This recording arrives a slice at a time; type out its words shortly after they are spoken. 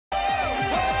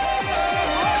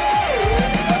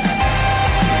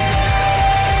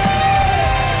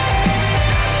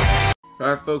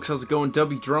Alright folks, how's it going?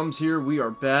 W Drums here. We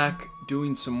are back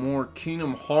doing some more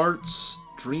Kingdom Hearts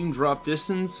Dream Drop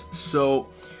Distance. So,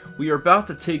 we are about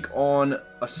to take on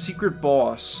a secret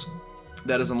boss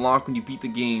that is unlocked when you beat the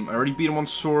game. I already beat him on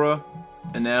Sora,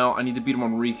 and now I need to beat him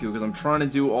on Riku, because I'm trying to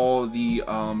do all the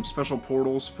special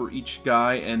portals for each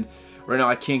guy, and right now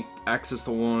I can't access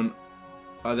the one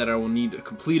that I will need to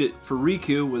complete it for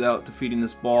Riku without defeating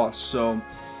this boss. So,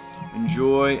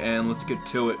 enjoy, and let's get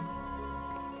to it.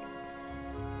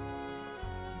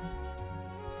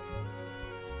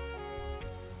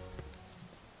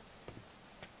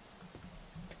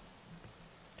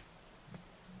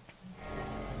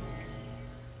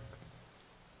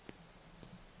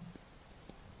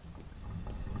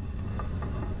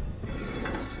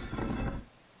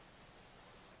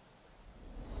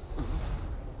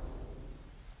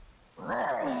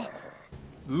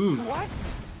 Ooh. What?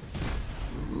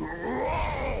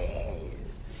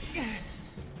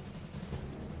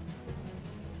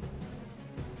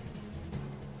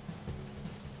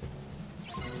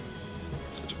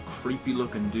 Such a creepy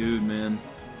looking dude, man.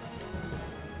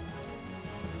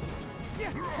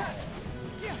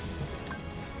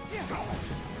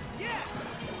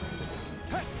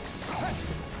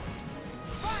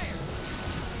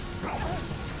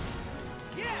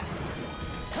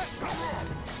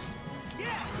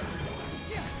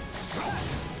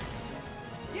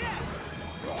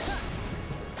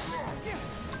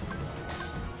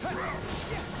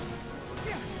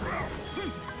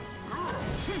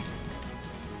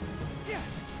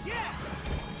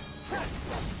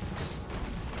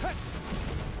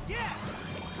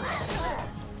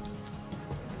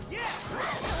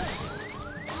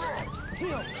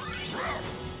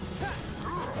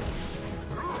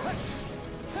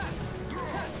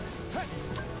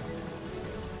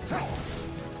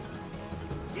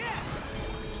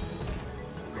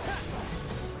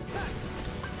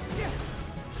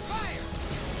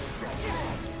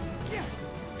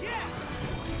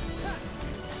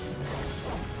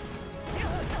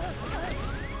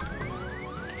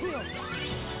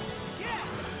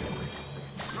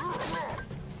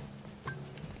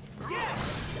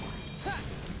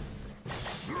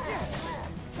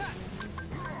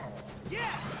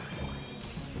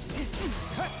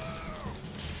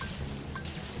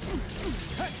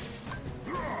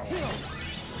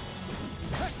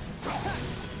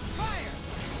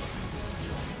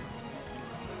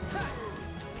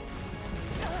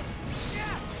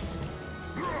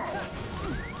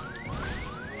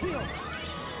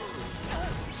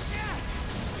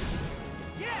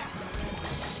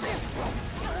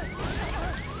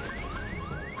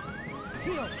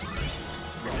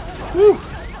 Woo!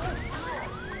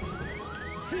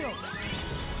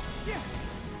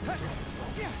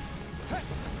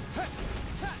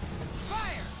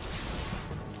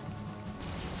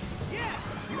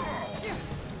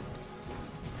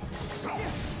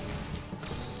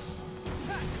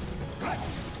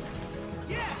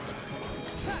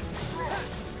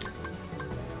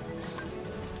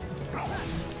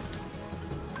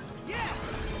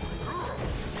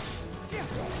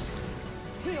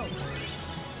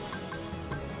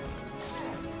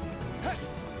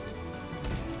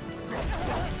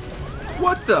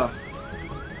 What the?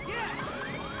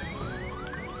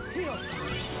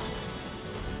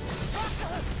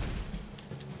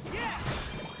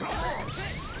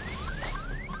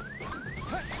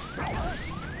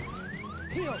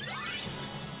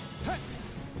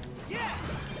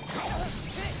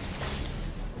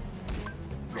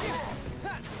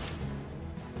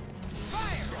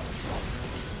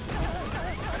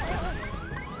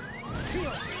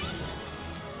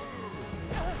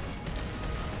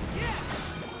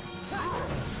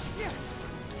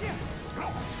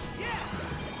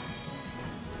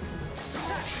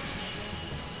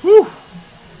 Whew!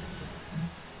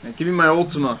 Now give me my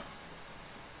Ultima.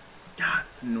 God,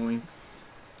 it's annoying.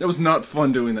 That was not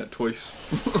fun doing that twice.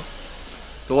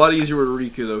 It's a lot easier with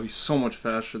Riku though. He's so much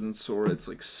faster than Sora. It's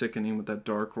like sickening with that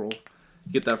dark roll.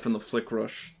 You get that from the Flick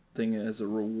Rush thing as a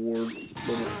reward.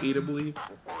 Level 8, I believe.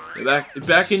 Yeah,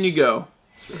 back in you go.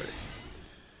 That's right.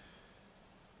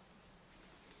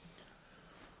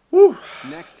 Whew.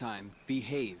 Next time,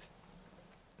 behave.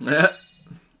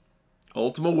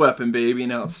 Ultimate weapon, baby.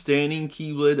 An outstanding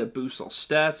keyblade that boosts all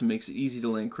stats and makes it easy to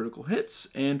land critical hits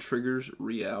and triggers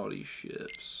reality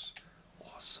shifts.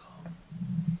 Awesome.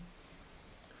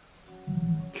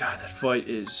 God, that fight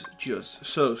is just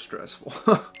so stressful.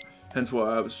 Hence why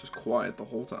I was just quiet the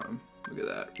whole time. Look at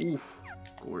that. Oof.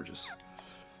 Gorgeous.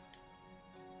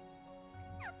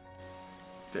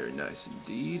 Very nice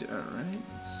indeed. Alright,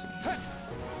 let's see.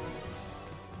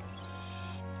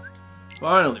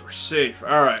 Finally, we're safe.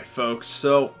 Alright, folks.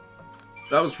 So,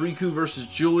 that was Riku versus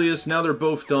Julius. Now they're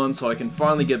both done, so I can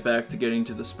finally get back to getting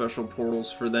to the special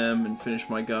portals for them and finish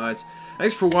my guides.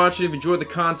 Thanks for watching. If you enjoyed the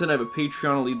content, I have a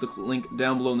Patreon. I'll leave the link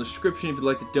down below in the description if you'd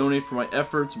like to donate for my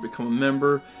efforts and become a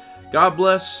member. God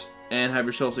bless, and have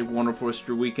yourselves a wonderful rest of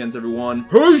your weekends, everyone.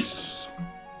 Peace!